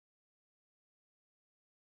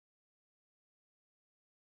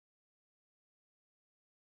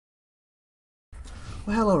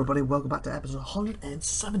Well, hello everybody, welcome back to episode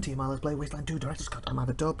 170 of my Let's Play Wasteland 2 Director's Cut. I'm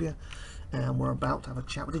IVATOPIA, and we're about to have a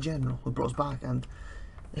chat with the General who brought us back, and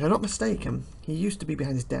if I'm not mistaken, he used to be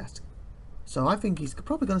behind his desk. So I think he's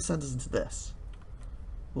probably going to send us into this.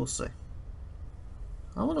 We'll see.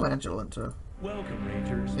 I wonder where Angela went to. Welcome,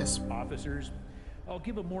 Rangers. Yes. Officers. I'll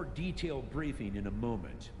give a more detailed briefing in a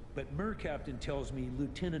moment, but Captain tells me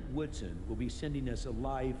Lieutenant Woodson will be sending us a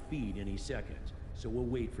live feed any second, so we'll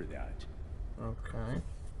wait for that. Okay.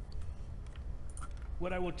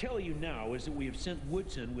 What I will tell you now is that we have sent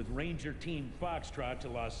Woodson with Ranger Team Foxtrot to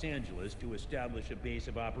Los Angeles to establish a base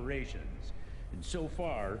of operations. And so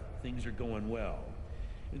far, things are going well.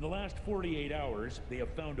 In the last 48 hours, they have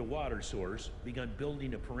found a water source, begun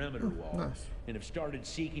building a perimeter wall, nice. and have started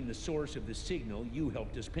seeking the source of the signal you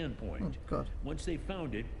helped us pinpoint. Good. Once they've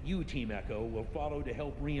found it, you, Team Echo, will follow to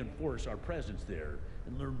help reinforce our presence there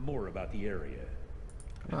and learn more about the area.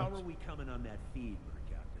 How are we coming on that feed,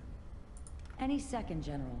 Captain? Any second,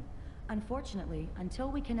 General. Unfortunately, until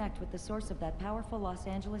we connect with the source of that powerful Los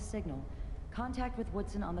Angeles signal, contact with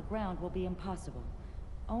Woodson on the ground will be impossible.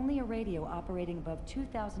 Only a radio operating above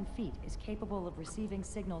 2,000 feet is capable of receiving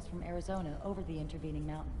signals from Arizona over the intervening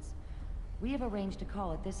mountains. We have arranged a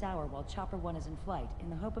call at this hour while Chopper 1 is in flight,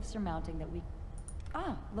 in the hope of surmounting that we...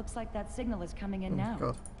 Ah, looks like that signal is coming in now.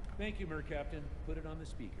 God. Thank you, Captain. Put it on the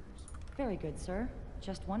speakers. Very good, sir.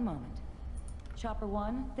 Just one moment. Chopper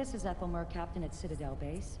 1, this is Ethel Captain at Citadel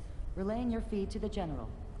Base. Relaying your feed to the General.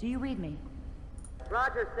 Do you read me?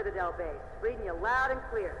 Roger, Citadel Base. Reading you loud and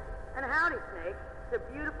clear. And howdy, Snake. It's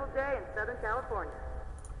a beautiful day in Southern California.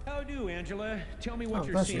 How do, Angela? Tell me what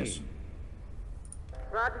you're there seeing. she is.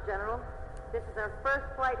 Roger, General. This is our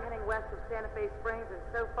first flight heading west of Santa Fe Springs, and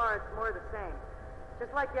so far it's more of the same.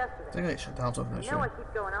 Just like yesterday. Take it shut down so I know I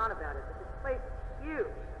keep going on about it, but this place is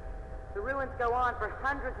huge. The ruins go on for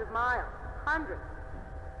hundreds of miles. Hundreds.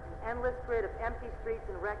 An endless grid of empty streets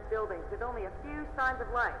and wrecked buildings with only a few signs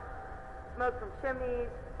of life. Smoke from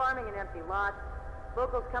chimneys, farming in empty lots,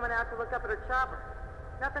 locals coming out to look up at her chopper.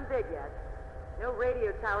 Nothing big yet. No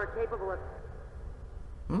radio tower capable of...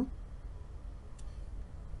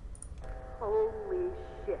 Holy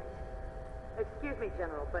shit. Excuse me,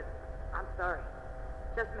 General, but I'm sorry.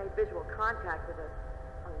 Just made visual contact with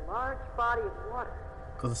a large body of water.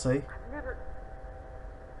 Good to see. I've never...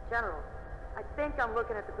 General, I think I'm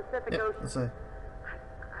looking at the Pacific Ocean. Let's see.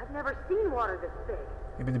 I've never seen water this big.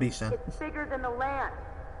 You've been to the beach then. It's bigger than the land.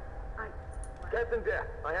 Captain Death,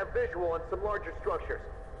 I have visual on some larger structures.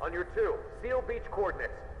 On your 2, Seal Beach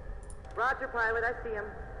coordinates. Roger, pilot, I see him.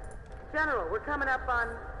 General, we're coming up on,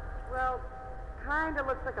 well, kinda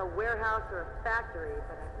looks like a warehouse or a factory,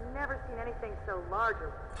 but I've never seen anything so large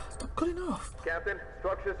or... It's not good enough. Captain,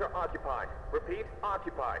 structures are occupied. Repeat,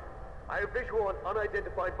 occupied. I have visual on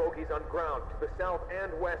unidentified bogies on ground to the south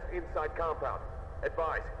and west inside compound.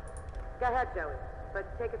 Advise. Go ahead, Joey, but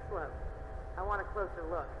take it slow. I want a closer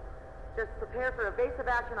look. Just prepare for evasive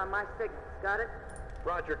action on my signals. Got it?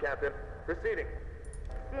 Roger, Captain. Proceeding.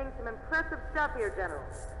 Seeing some impressive stuff here, General.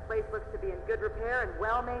 Place looks to be in good repair and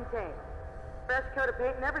well maintained. Fresh coat of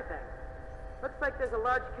paint and everything. Looks like there's a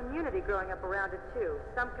large community growing up around it, too.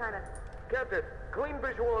 Some kind of... Captain, clean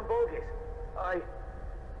visual on bogies.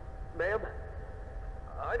 Ma'am,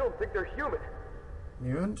 I don't think they're human.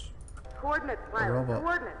 Mutants? Coordinates, pilot. robot.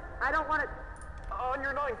 Coordinates. I don't want it... On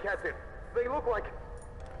your 9, Captain. They look like...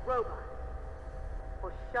 Robots.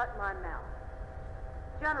 Well, shut my mouth.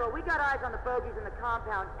 General, we got eyes on the bogies in the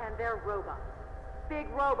compound, and they're robots. Big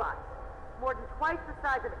robots. More than twice the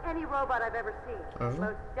size of any robot I've ever seen.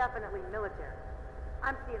 Most definitely military.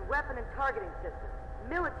 I'm seeing weapon and targeting systems.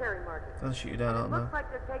 Military markers. They'll shoot you down, aren't Looks they? like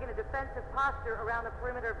they're taking a defensive posture around the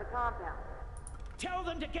perimeter of the compound. Tell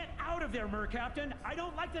them to get out of there, Captain. I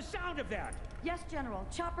don't like the sound of that. Yes, General.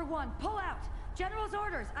 Chopper 1, pull out! General's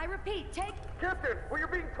orders. I repeat, take... Captain, we are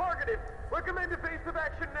being targeted. Recommend evasive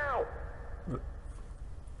action now.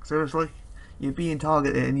 Seriously? You're being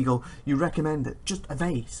targeted and you recommend it. Just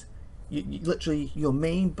evade. You literally, your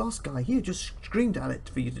main boss guy here just screamed at it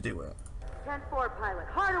for you to do it. 10-4, pilot.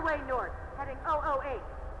 Hard away north, heading 008.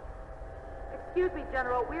 Excuse me,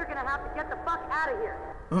 General. We're gonna have to get the fuck out of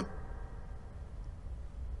here.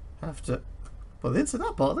 Have to... Well, they didn't say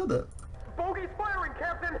that part, did it? Bogey's firing,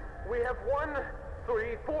 Captain. We have 1,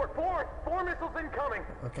 3, 4 missiles incoming.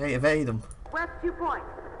 Okay, evade them. West 2 points.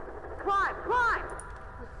 Climb, climb!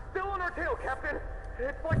 Still on our tail, Captain.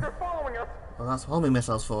 It's like they're following us. Well, that's homing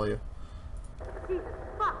missiles for you. Jesus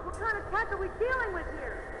fuck, what kind of tech are we dealing with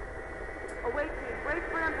here? Await team, brace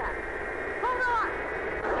for impact. Hold on!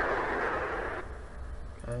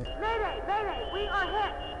 Okay. Mayday, mayday, we are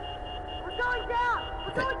hit! We're going down!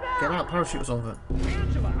 We're going down! Get parachute or something.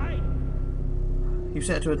 Angela, You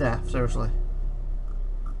sent her to her death, seriously.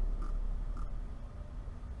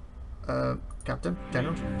 Captain?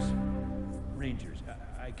 General? Rangers,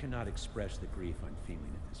 I cannot express the grief I'm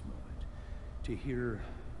feeling at this moment. To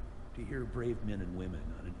hear brave men and women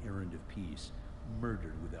on an errand of peace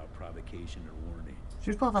murdered without provocation or warning. She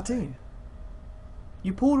was part of our team.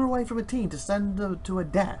 You pulled her away from a team to send her to her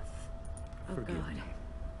death. Oh, Forgive God. me.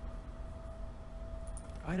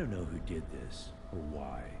 I don't know who did this or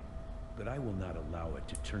why, but I will not allow it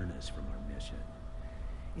to turn us from our mission.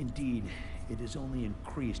 Indeed, it has only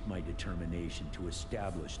increased my determination to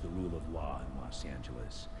establish the rule of law in Los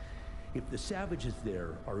Angeles. If the savages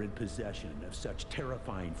there are in possession of such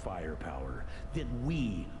terrifying firepower, then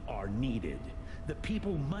we are needed. The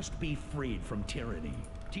people must be freed from tyranny.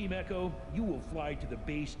 Team Echo, you will fly to the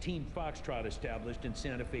base Team Foxtrot established in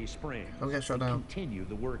Santa Fe Springs. Don't get shot and down. Continue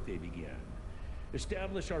the work they began.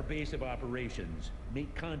 Establish our base of operations,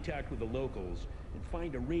 make contact with the locals, and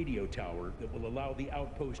find a radio tower that will allow the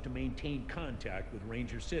outpost to maintain contact with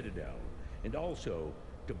Ranger Citadel, and also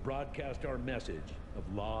to broadcast our message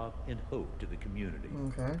of law and hope to the community.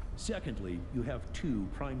 Okay. Secondly, you have two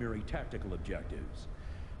primary tactical objectives.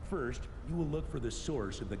 First, you will look for the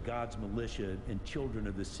source of the God's Militia and Children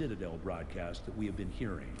of the Citadel broadcast that we have been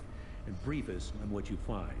hearing, and brief us on what you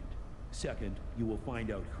find. Second, you will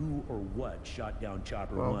find out who or what shot down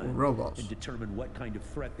Chopper 1 robots. and determine what kind of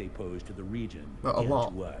threat they pose to the region A and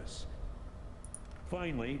lot. to us.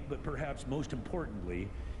 Finally, but perhaps most importantly,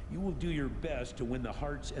 you will do your best to win the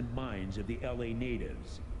hearts and minds of the LA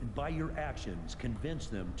natives, and by your actions convince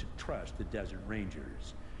them to trust the Desert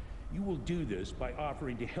Rangers. You will do this by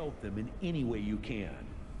offering to help them in any way you can,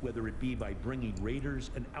 whether it be by bringing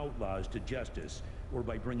raiders and outlaws to justice, or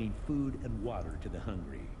by bringing food and water to the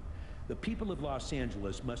hungry. The people of Los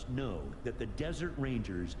Angeles must know that the Desert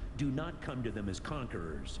Rangers do not come to them as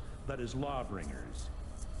conquerors, but as lawbringers.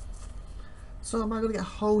 So am I going to get a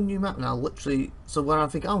whole new map now? Literally, so when I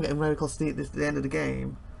think I'm getting very close to the end of the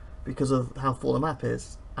game, because of how full the map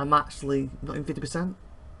is, I'm actually not even 50%?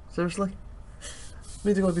 Seriously?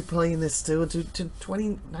 Means I'm going to be playing this still to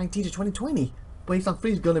 2019 to 2020. Wasteland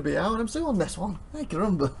 3 is going to be out, and I'm still on this one. Hey,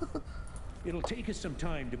 caramba. It'll take us some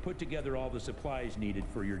time to put together all the supplies needed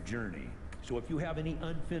for your journey. So if you have any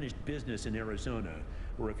unfinished business in Arizona,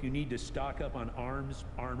 or if you need to stock up on arms,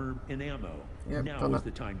 armor, and ammo, Yep, now done is that.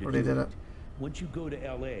 the time to Already do did it. it. Once you go to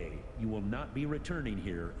LA, you will not be returning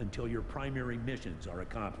here until your primary missions are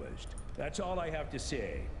accomplished. That's all I have to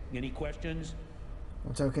say. Any questions?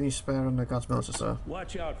 What time can you spare on the God's Militia, sir?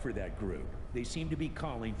 Watch out for that group. They seem to be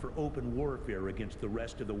calling for open warfare against the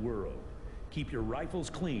rest of the world. Keep your rifles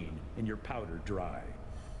clean and your powder dry.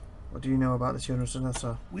 What do you know about the children,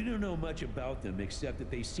 sir? We don't know much about them except that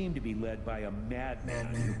they seem to be led by a madman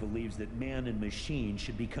who believes that man and machine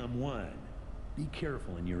should become one. Be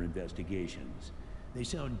careful in your investigations. They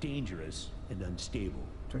sound dangerous and unstable.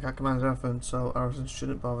 Trick Commander Earth, so Arison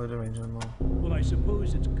shouldn't bother the range anymore. Well, I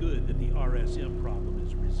suppose it's good that the RSM problem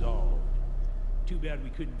is resolved. Too bad we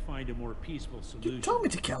couldn't find a more peaceful solution. You told me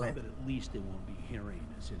to kill him. But at least they won't be hearing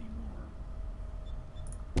us anymore.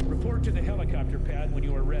 Report to the helicopter pad when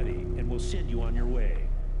you are ready, and we'll send you on your way.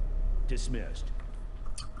 Dismissed.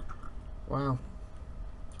 Wow.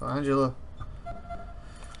 So Angela.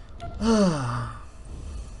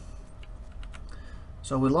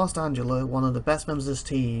 So we lost Angela, one of the best members of this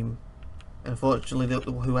team. Unfortunately,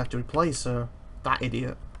 who had to replace her, that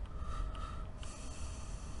idiot.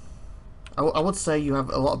 I would say you have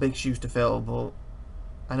a lot of big shoes to fill, but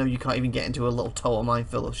I know you can't even get into a little total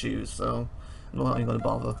minefield of shoes, so I'm not even going to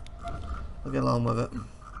bother. I'll get along with it.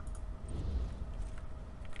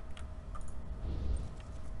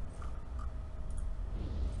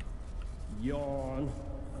 Yawn.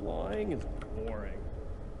 Flying is boring.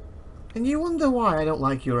 And you wonder why I don't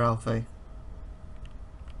like you, Ralphie.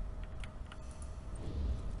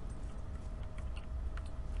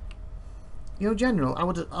 You know, General, I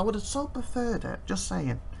would have so preferred it, just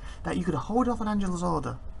saying, that you could have hold off on Angela's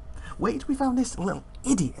order. Wait till we found this little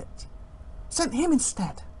idiot. Sent him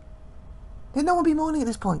instead. Then no one be mourning at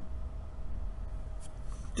this point.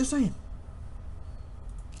 Just saying.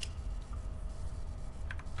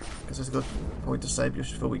 Guess that's a good point to save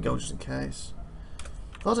just before we go, just in case.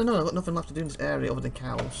 As far as I know, I've got nothing left to do in this area other than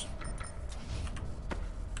cows.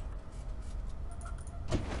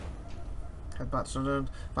 Head back to Sunderland,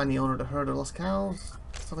 find the owner of the herd of lost cows.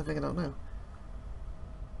 That's the only thing I don't know.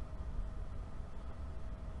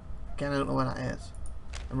 Again, I don't know where that is.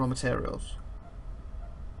 And raw materials.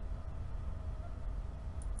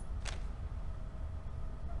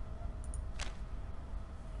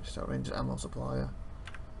 Start Ranger ammo supplier.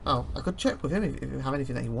 Oh, I could check with him if we have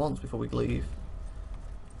anything that he wants before we leave.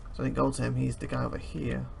 So I didn't go to him. He's the guy over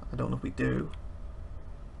here. I don't know if we do.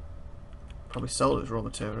 Probably sold his raw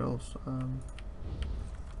materials.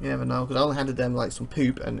 You never know, because I only handed them like some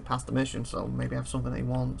poop and it passed the mission, so maybe I have something that he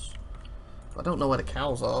wants. But I don't know where the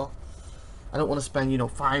cows are. I don't want to spend, you know,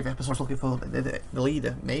 5 episodes looking for the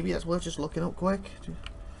leader. Maybe that's worth just looking up quick.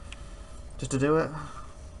 Just to do it.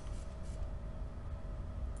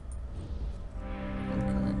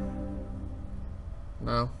 Okay.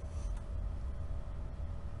 No.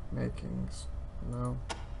 Makings. No.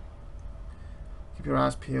 Keep your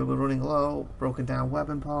eyes peeled. We're running low. Broken down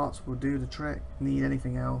weapon parts will do the trick. Need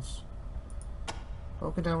anything else?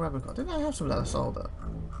 Broken down weapon parts. Didn't I have some that I sold it?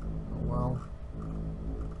 Oh well.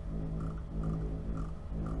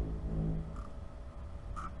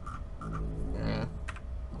 Yeah.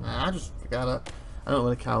 Nah, I just forgot it. I don't know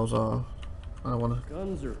where the cows are. I don't want to.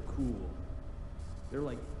 Guns are cool. They're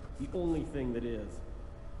like the only thing that is.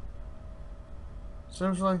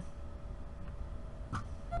 Seriously?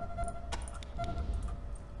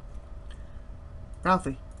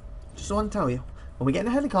 Ralphie, just want to tell you, when we get in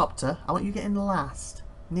a helicopter, I want you to get in last,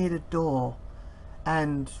 near the door,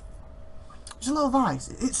 and just a little advice,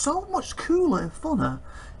 it's so much cooler and funner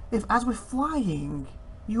if, as we're flying,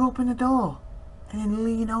 you open the door, and then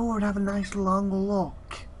lean over and have a nice long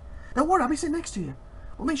look. Don't worry, I'll be sitting next to you,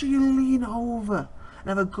 but make sure you lean over and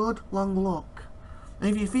have a good long look. And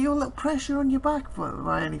if you feel a little pressure on your back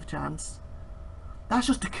by any chance, that's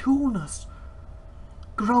just the coolness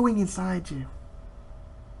growing inside you.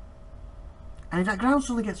 And if that ground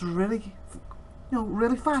suddenly gets really, you know,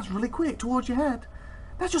 really fast, really quick towards your head,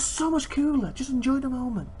 that's just so much cooler. Just enjoy the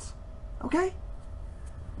moment. Okay?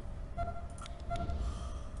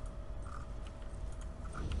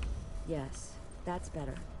 Yes, that's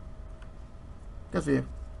better. Good for you.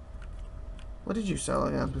 What did you sell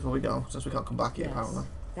again before we go? Since we can't come back here, Yes, apparently.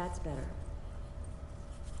 that's better.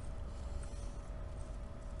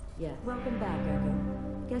 Yeah. Welcome back, Echo.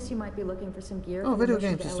 Guess you might be looking for some gear. Oh, for the video mission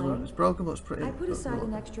game to system. LA? It's broken, but it's pretty. I put aside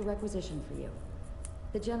an extra requisition for you.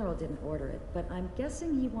 The General didn't order it, but I'm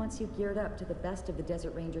guessing he wants you geared up to the best of the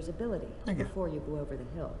Desert Ranger's ability Thank you. before you go over the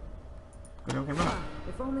hill. Video game back.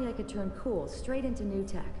 If only I could turn cool straight into new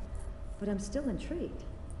tech. But I'm still intrigued.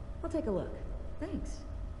 I'll take a look. Thanks.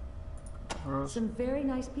 Some very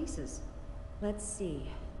nice pieces. Let's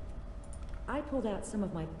see. I pulled out some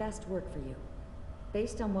of my best work for you.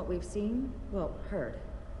 Based on what we've seen, well, heard,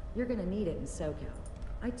 you're gonna need it in SoCal.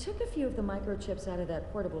 I took a few of the microchips out of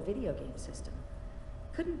that portable video game system.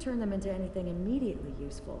 Couldn't turn them into anything immediately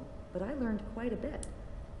useful, but I learned quite a bit.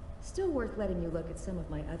 Still worth letting you look at some of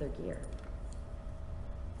my other gear.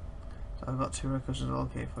 So I've got 2 records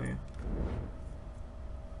okay for you.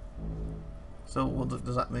 So what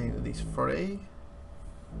does that mean? Are these free?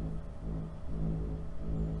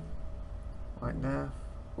 Right there.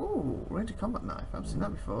 Ooh, Ranger combat knife. I haven't seen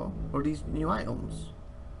that before. Or are these new items?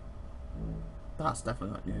 That's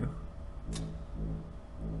definitely not new.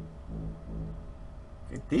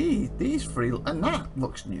 Okay, these free, and that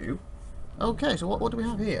looks new. Okay, so what do we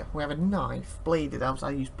have here? We have a knife, bladed. I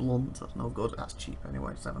use blunt. That's no good. That's cheap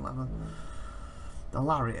anyway. 711. The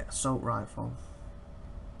lariat, assault rifle.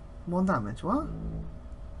 1 damage. What?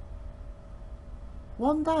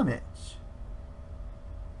 1 damage.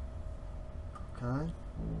 Okay.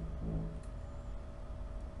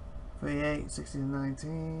 38, 16,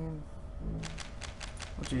 19.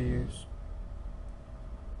 What do you use?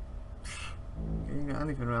 Okay, you got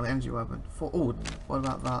anything really. Energy weapon. Oh, what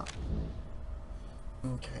about that?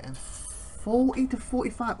 Okay, and 40 to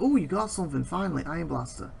 45. Oh, you got something finally. Iron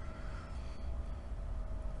Blaster.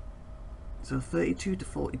 So 32 to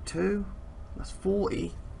 42. That's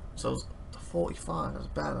 40. So to 45. That's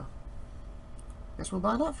better. Guess we'll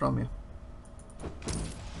buy that from you.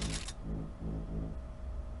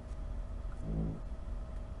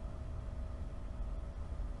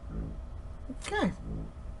 Okay.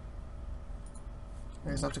 I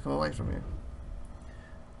guess I have to come away from you.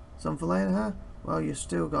 Some for later, huh? Well, you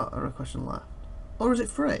still got a question left. Or is it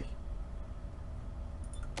free?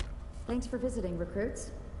 Thanks for visiting, recruits.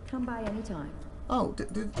 Come by anytime. Oh,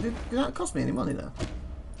 did that cost me any money there?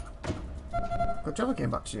 Good job I came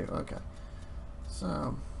back to you. Okay.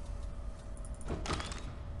 So.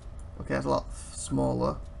 Okay, that's a lot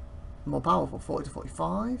smaller. More powerful. 40 to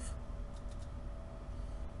 45.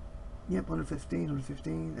 Yep, 115,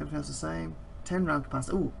 115. Everything else the same. 10 round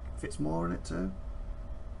capacity. Ooh, fits more in it too.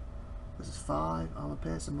 This is 5. Armor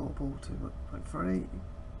piercing, multiple 2.3.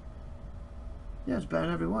 Yeah, it's better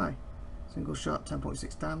in every way. Single shot,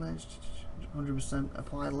 10.6 damage. 100%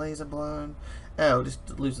 applied laser burn. Oh,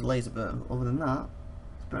 just lose the laser burn. Other than that,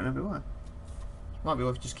 it's burn everywhere. Might be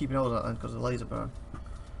worth just keeping hold of that then, because of the laser burn.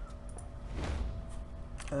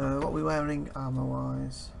 What are we wearing armor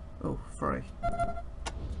wise? Oh, 3.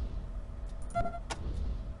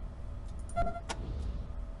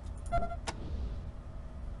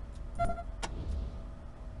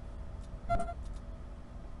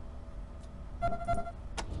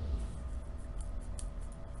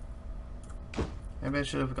 Maybe I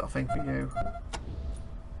should have got a thing for you.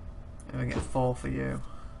 Maybe I get 4 for you.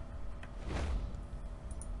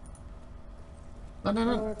 No, no,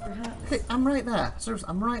 no. Or perhaps... Okay, I'm right there. Seriously,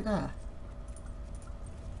 I'm right there.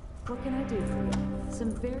 What can I do for you?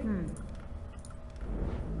 Some very...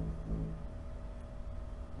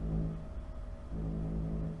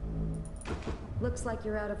 Looks like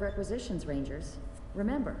you're out of requisitions, Rangers.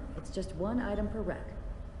 Remember, it's just 1 item per rec.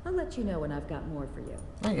 I'll let you know when I've got more for you.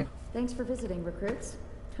 There you go. Thanks for visiting, recruits.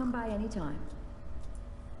 Come by anytime.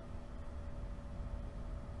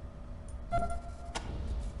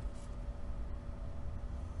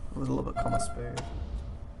 With a little bit of comma speed.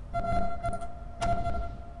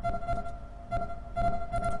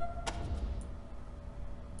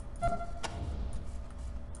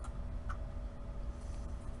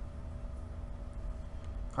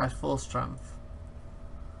 High full strength.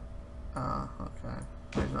 Ah, okay.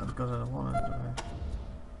 He's not as good as I wanted to be.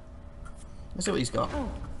 Let's see what he's got.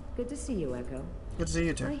 Oh, good to see you, Echo. Good to see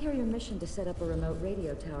you too. I hear your mission to set up a remote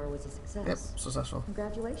radio tower was a success. Yep, successful.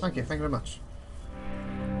 Congratulations. Thank you very much.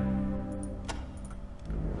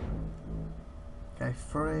 Okay,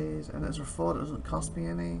 phrase, and it's a 4 that doesn't cost me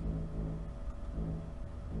any.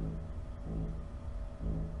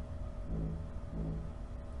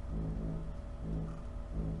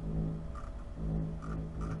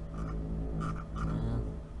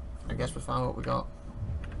 I guess we found what we got.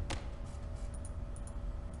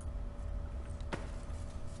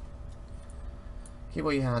 Keep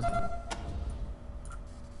what you had.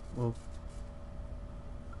 Well,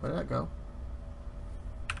 where did that go?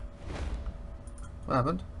 What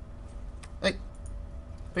happened? Hey!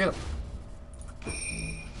 Pick it up!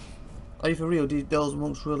 Are you for real? Did those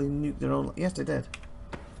monks really nuke their own? Yes, they did.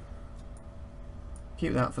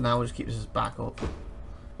 Keep that for now, we'll just keep this as backup.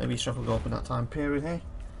 Maybe stuff will go up in that time period, hey?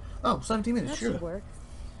 Oh, 17 minutes, That sure. should work.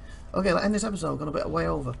 Okay, let's end this episode. Gone a bit way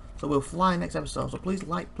over. So we'll fly next episode. So please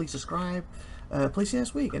like, please subscribe. Please see you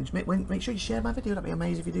next week. And just make sure you share my video. That'd be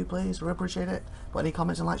amazing if you do, please. I appreciate it. Put any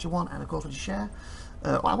comments and likes you want. And of course, when you share.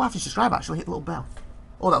 Well, after you subscribe, actually, hit the little bell.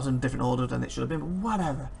 Oh, that was in a different order than it should have been. But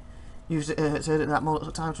whatever. You've heard it that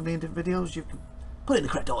multiple times from me in different videos. You can put it in the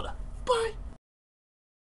correct order. Bye.